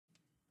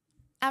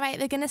All right,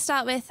 we're going to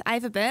start with I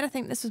Have a Bird. I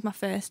think this was my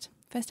first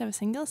ever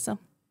single, so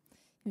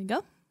here we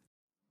go.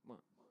 1,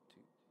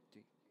 2,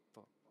 3,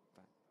 4,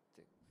 5,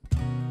 6.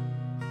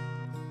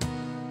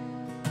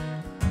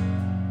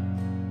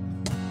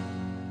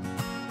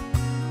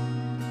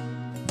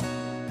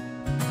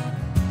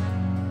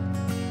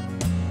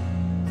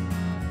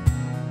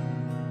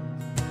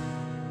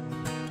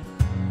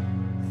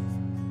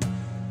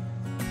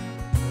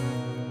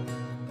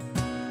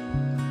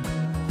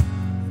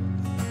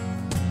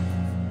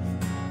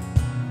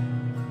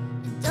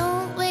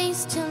 Don't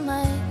waste too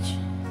much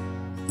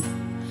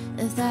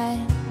of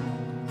that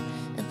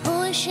the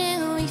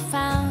portion we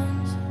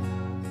found,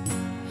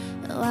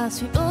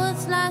 whilst we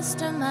both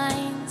lost our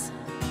minds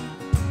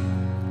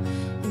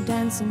and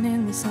dancing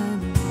in the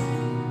sun.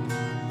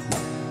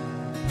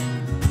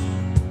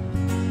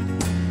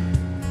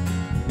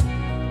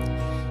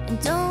 And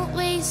don't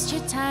waste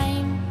your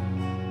time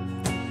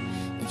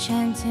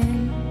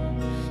chanting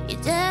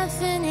your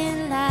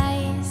deafening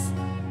lies,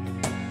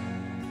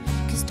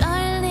 'cause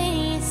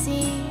darling, you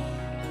see,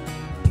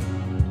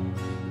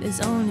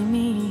 there's only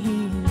me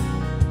here.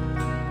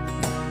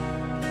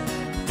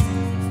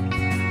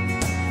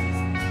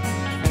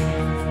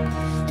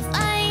 If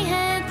I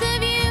had the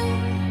view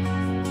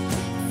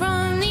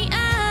from the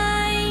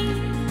eye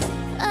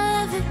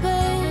of a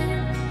bird,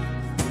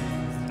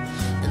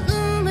 the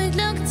moon would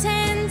look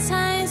 10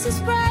 times as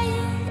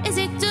bright as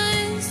it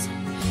does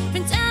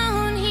from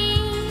down here.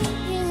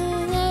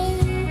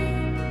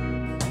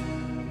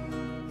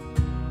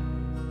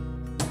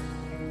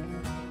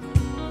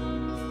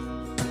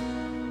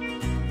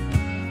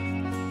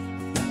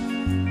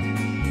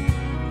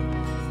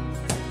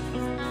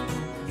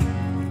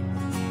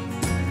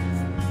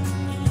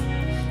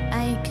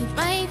 I could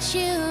write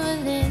you a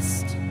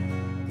list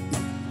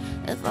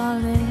of all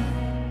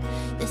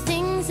the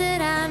things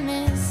that I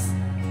miss,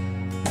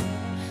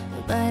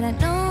 but I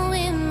know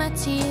in my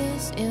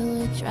tears it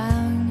would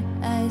drown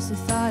as the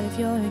thought of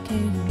your kiss.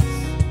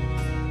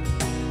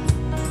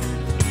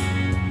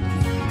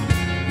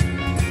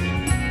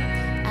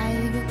 I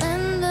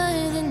remember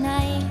the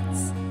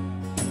nights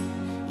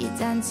you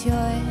dance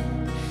your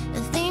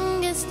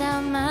fingers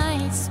down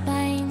my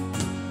spine.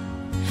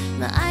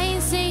 My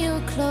eyes say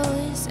you're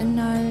close and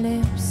our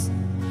lips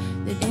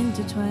that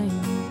intertwine.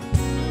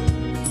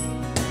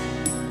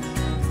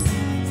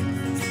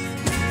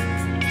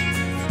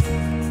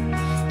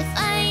 If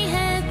I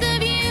had the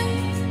view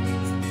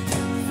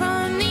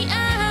from the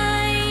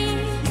eye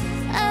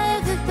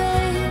of a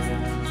bird,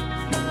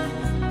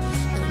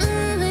 the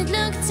moon would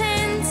look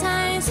 10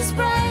 times as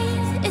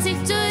bright as it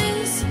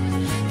does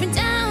from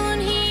down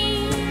here.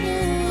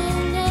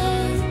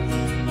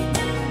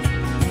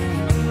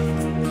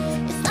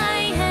 If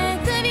I had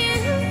the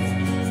view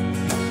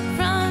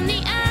from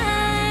the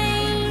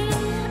eye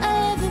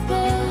of a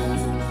bird,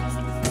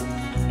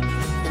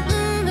 the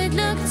moon would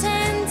look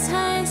 10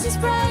 times as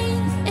bright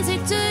as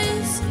it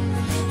does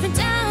from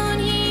down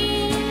here.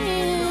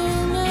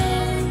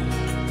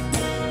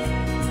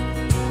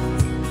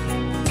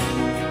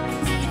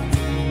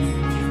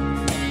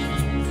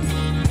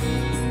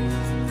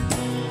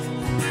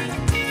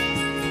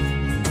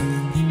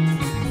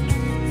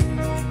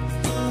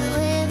 But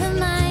with a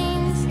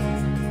mind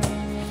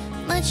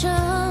much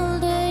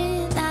older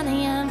than I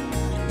am,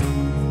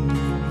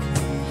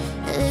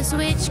 there's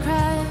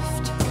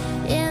witchcraft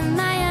in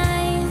my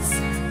eyes.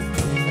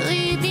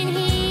 We've been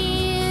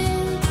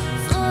here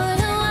for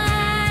a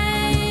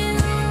while.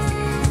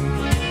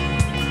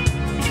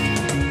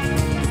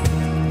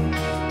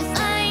 If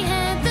I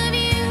had the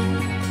view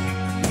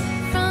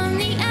from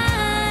the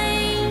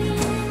eye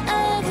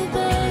of a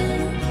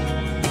bird,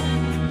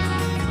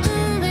 the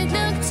moon would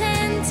look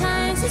 10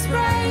 times as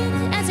bright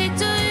as it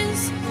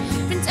does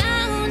from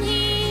down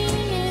here.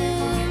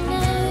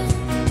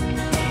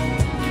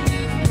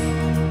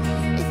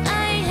 If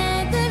I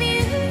had the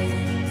view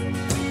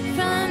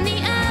from the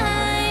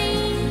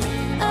eye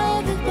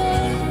of a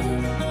bird,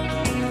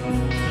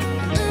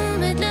 the moon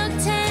would look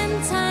 10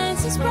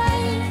 times as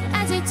bright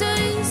as it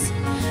does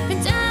from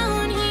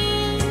down here.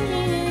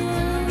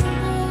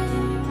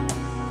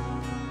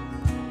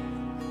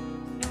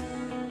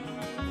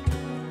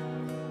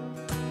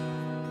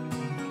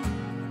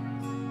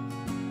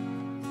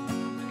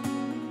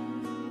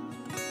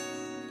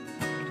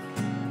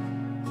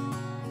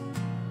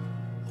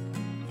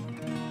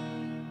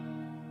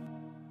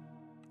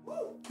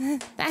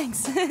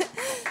 Thanks.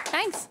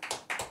 Thanks.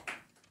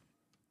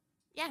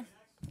 Yeah.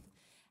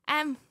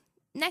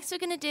 Next we're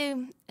gonna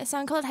do a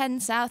song called Heading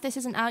South. This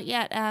isn't out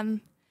yet.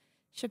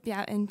 Should be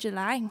out in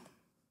July.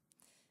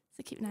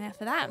 So keep an eye out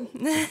for that.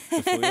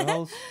 Before your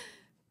halls?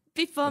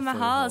 Before my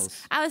Before your halls.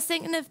 halls. I was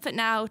thinking of putting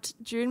out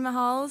during my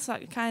halls, so I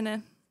could kind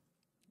of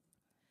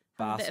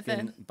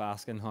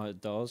Basking how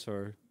it does,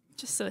 or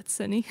just so it's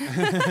sunny.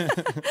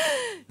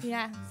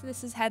 Yeah. So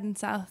this is Heading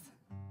South.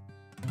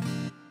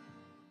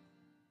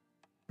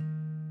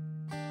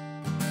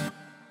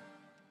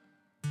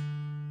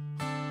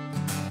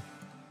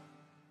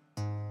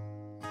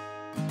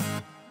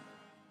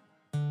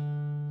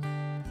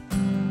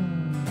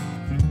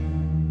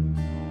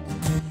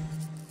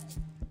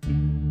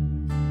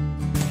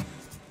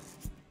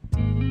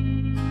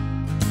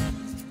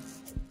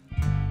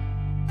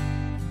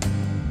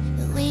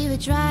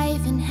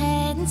 driving,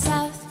 heading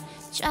south,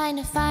 trying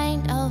to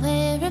find our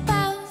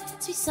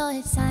whereabouts. We saw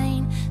his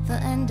sign for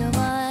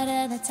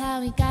underwater, that's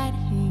how we got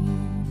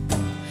here.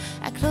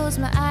 I closed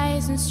my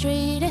eyes and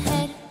straight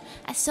ahead,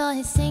 I saw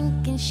his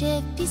sinking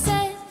ship. He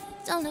said,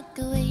 don't look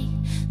away,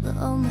 we're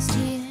almost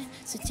here,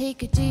 so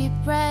take a deep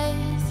breath.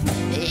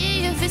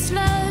 If it's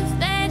love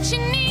that you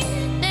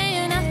need,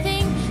 then I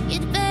think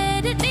you'd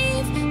better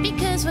leave,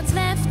 because what's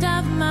left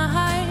of my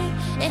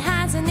heart, it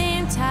has a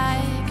name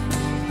tag.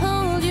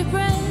 Hold your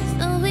breath,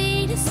 no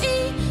way to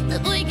see,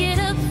 but boy, get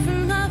up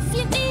from off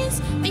your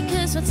knees,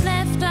 because what's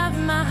left of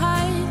my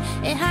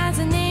heart, it has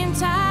a name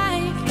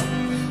tag.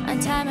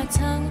 Untie my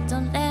tongue,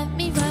 don't let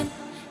me run,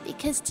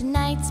 because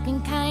tonight's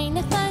been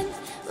kinda fun.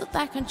 We're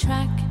back on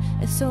track,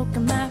 a soak a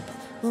map,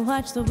 we'll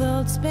watch the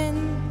world spin.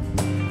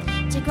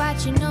 Take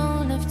what you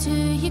know, love to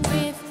your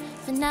grave,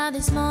 for now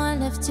there's more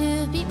left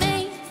to be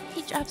made.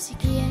 He drops a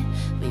gear,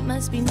 we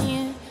must be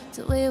near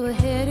to where we're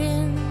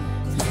heading.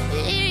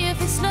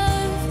 If it's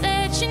love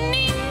that you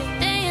need,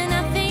 then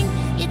I think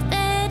you'd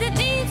better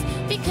leave,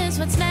 because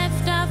what's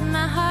left of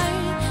my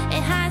heart,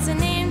 it has a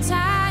name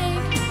tag.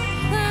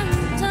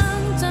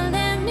 Don't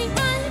let me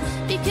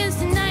run, because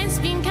tonight's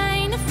been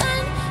kind of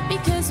fun,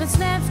 because what's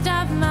left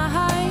of my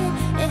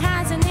heart, it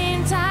has a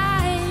name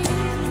tag.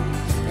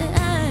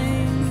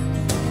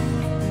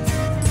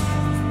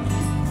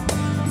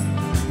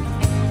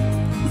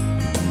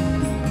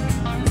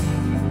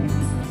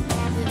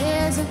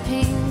 There's a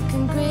pink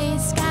and gray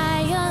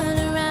sky all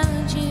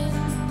around you.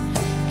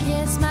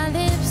 Kiss my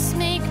lips,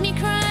 make me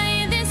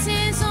cry, this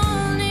is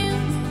all new.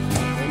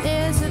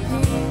 There's a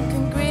pink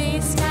and gray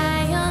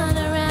sky all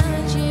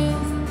around you.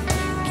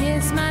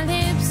 Kiss my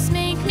lips,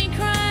 make me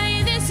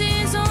cry, this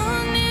is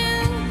all new.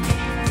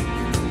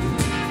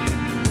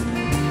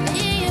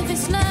 If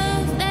it's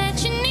love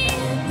that you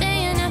need,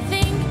 then I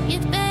think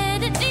you'd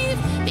better leave,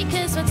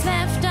 because what's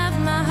left of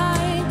my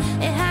heart,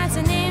 it has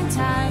a name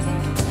tag.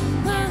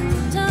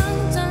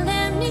 Don't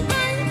let me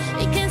run,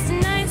 because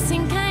tonight's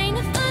been kind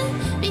of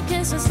fun,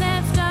 because what's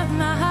left of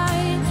my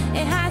heart,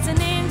 it has a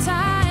name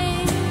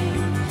tag.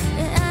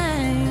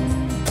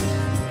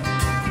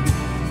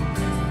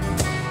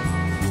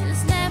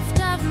 What's left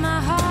of my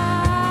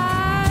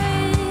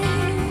heart,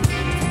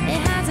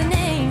 it has a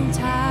name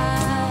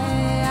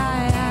tag,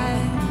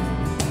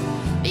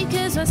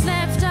 because what's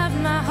left of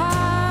my heart.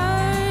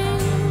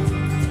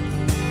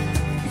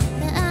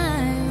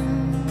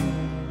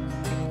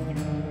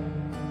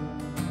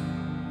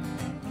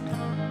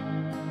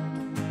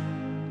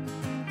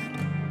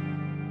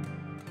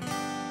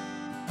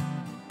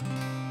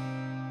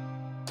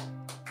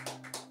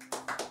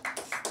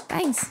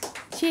 Thanks.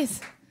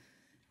 Cheers.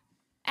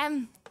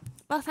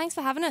 Well, thanks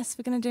for having us.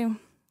 We're gonna do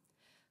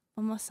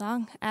one more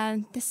song.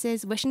 This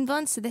is Wishing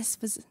Bone. So this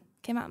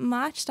came out in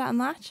March, start of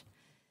March.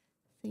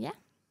 So yeah.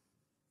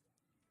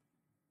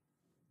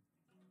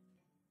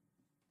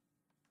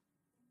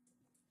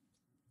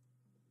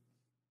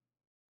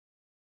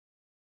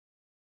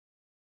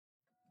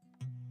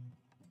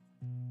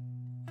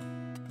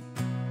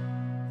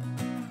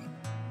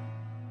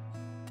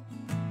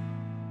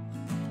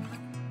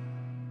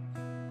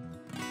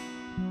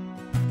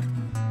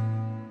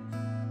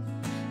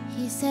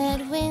 He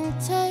said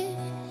winter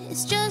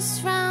is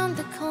just round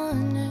the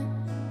corner.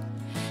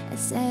 I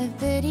said,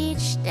 but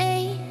each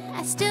day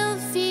I still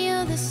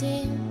feel the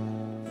same.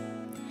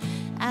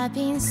 I've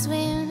been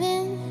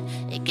swimming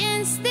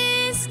against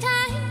this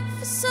tide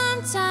for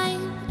some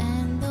time,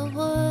 and the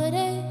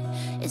water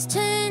is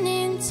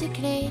turning to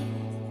clay.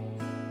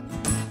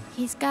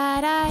 He's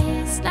got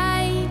eyes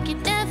like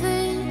you'd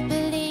never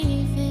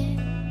believe it,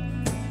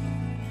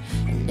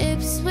 and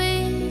lips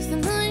with the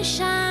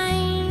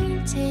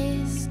moonshine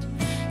taste.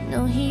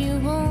 No, he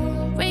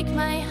won't break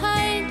my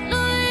heart, nor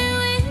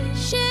where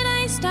should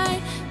I start,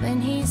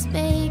 when he's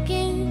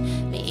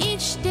begging me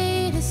each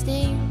day to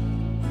stay.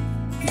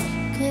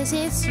 'Cause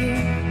it's you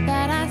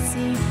that I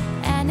see,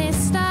 and it's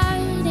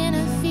starting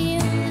to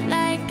feel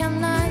like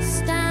I'm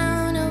lost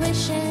down a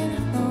wishing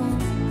hole.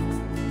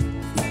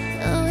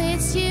 Oh,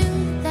 it's you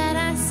that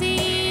I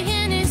see,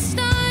 and it's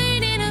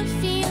starting to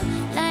feel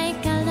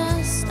like I'm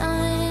lost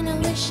on a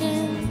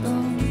wishing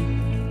hole.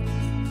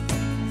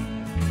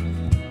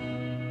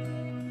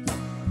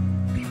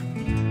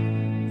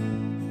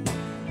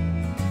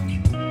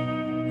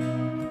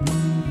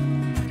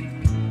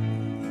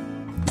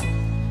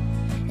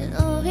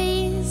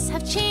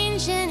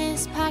 Change in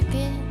his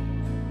pocket,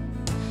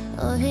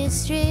 or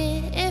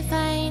history if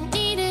I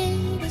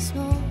needed a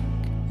smoke.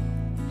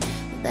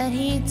 But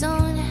he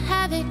don't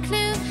have a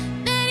clue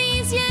that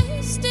he's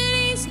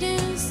yesterday's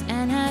news,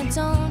 and I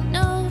don't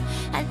know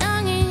how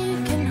long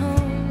it can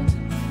hold.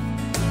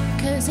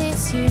 'Cause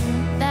it's you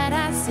that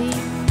I see,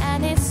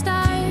 and it's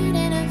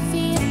starting to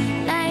feel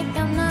like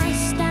I'm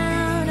lost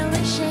down a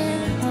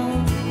wishing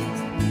hole.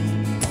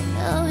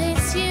 Oh,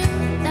 it's you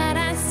that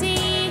I see,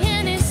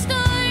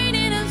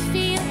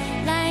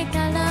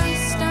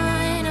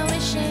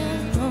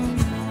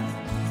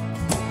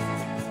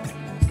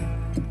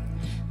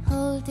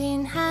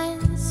 holding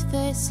hands for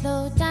a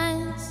slow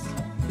dance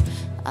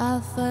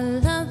awful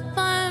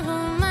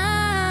upon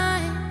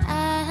my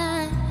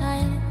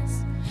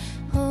eyes,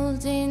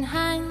 holding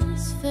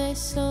hands for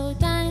slow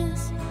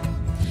dance,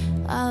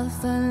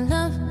 awful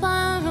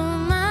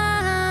upon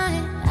my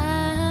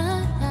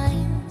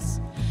eyes,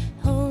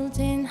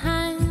 holding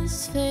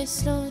hands for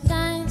slow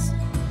dance,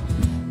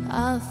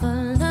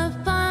 awful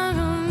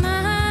upon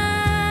my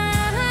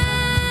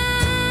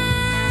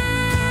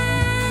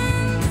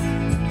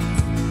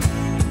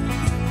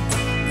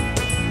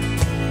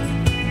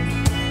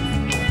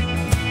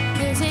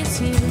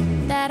it's you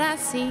that I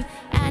see,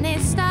 and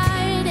it's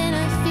starting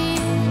to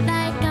feel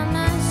like I'm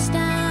lost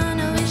down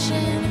a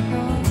wishing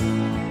hole.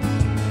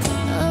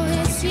 Oh,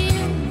 it's you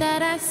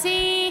that I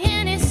see,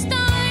 and it's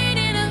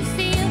starting to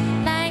feel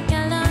like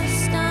I'm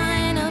lost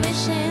down a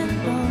wishing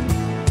hole.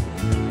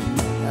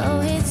 Oh,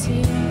 it's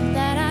you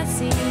that I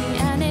see,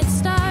 and it's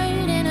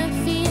starting to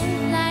feel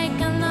like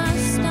I'm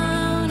lost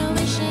down a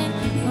wishing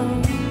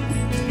hole.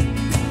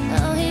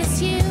 Oh,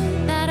 it's you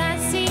that I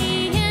see.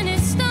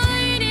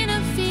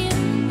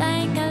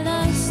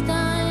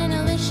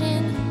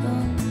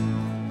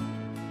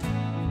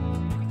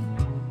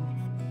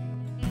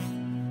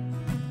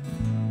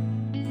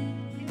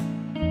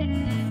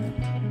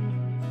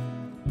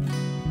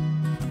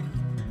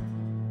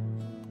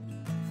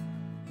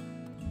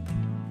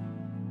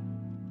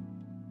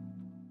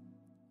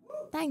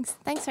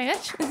 Thanks very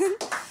much.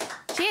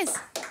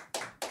 Cheers.